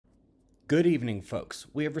Good evening, folks.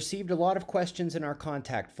 We have received a lot of questions in our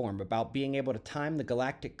contact form about being able to time the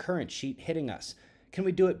galactic current sheet hitting us. Can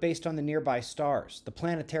we do it based on the nearby stars, the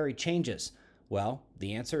planetary changes? Well,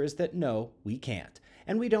 the answer is that no, we can't.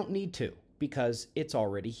 And we don't need to, because it's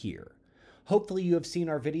already here. Hopefully you have seen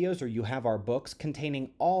our videos or you have our books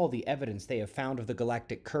containing all the evidence they have found of the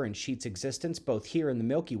galactic current sheet's existence both here in the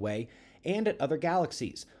Milky Way and at other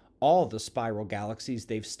galaxies. All the spiral galaxies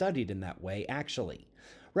they've studied in that way, actually.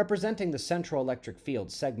 Representing the central electric field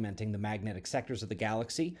segmenting the magnetic sectors of the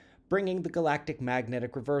galaxy, bringing the galactic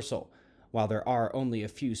magnetic reversal. While there are only a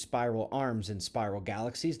few spiral arms in spiral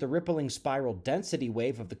galaxies, the rippling spiral density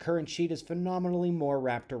wave of the current sheet is phenomenally more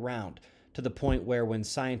wrapped around, to the point where when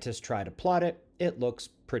scientists try to plot it, it looks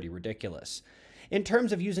pretty ridiculous. In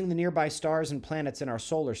terms of using the nearby stars and planets in our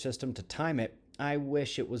solar system to time it, I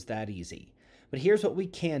wish it was that easy. But here's what we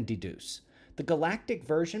can deduce. The galactic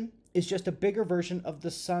version is just a bigger version of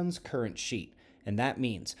the sun's current sheet, and that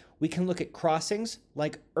means we can look at crossings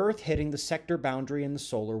like Earth hitting the sector boundary in the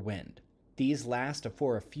solar wind. These last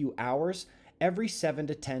for a few hours every 7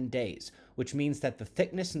 to 10 days, which means that the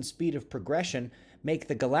thickness and speed of progression make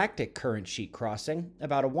the galactic current sheet crossing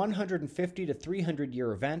about a 150 to 300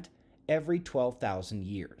 year event every 12,000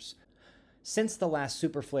 years. Since the last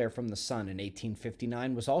superflare from the sun in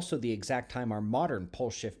 1859 was also the exact time our modern pole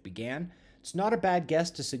shift began, it's not a bad guess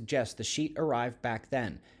to suggest the sheet arrived back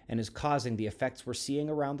then and is causing the effects we're seeing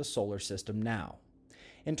around the solar system now.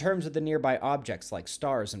 In terms of the nearby objects like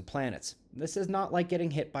stars and planets, this is not like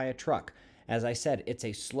getting hit by a truck. As I said, it's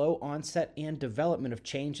a slow onset and development of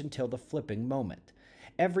change until the flipping moment.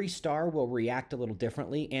 Every star will react a little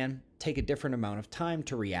differently and take a different amount of time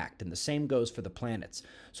to react, and the same goes for the planets.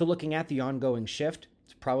 So looking at the ongoing shift,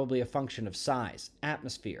 it's probably a function of size,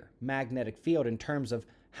 atmosphere, magnetic field in terms of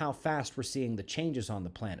how fast we're seeing the changes on the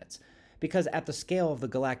planets. Because at the scale of the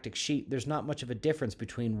galactic sheet, there's not much of a difference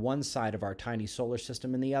between one side of our tiny solar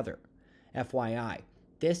system and the other. FYI,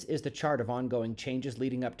 this is the chart of ongoing changes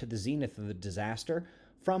leading up to the zenith of the disaster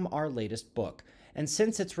from our latest book. And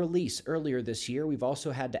since its release earlier this year, we've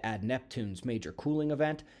also had to add Neptune's major cooling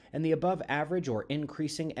event and the above average or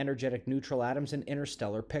increasing energetic neutral atoms and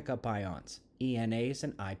interstellar pickup ions, ENAs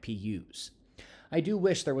and IPUs. I do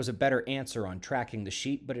wish there was a better answer on tracking the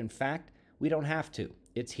sheet, but in fact, we don't have to.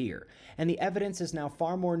 It's here. And the evidence is now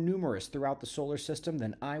far more numerous throughout the solar system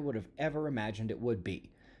than I would have ever imagined it would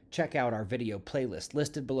be. Check out our video playlist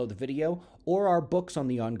listed below the video or our books on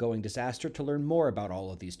the ongoing disaster to learn more about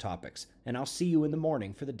all of these topics. And I'll see you in the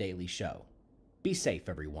morning for the daily show. Be safe,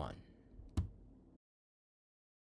 everyone.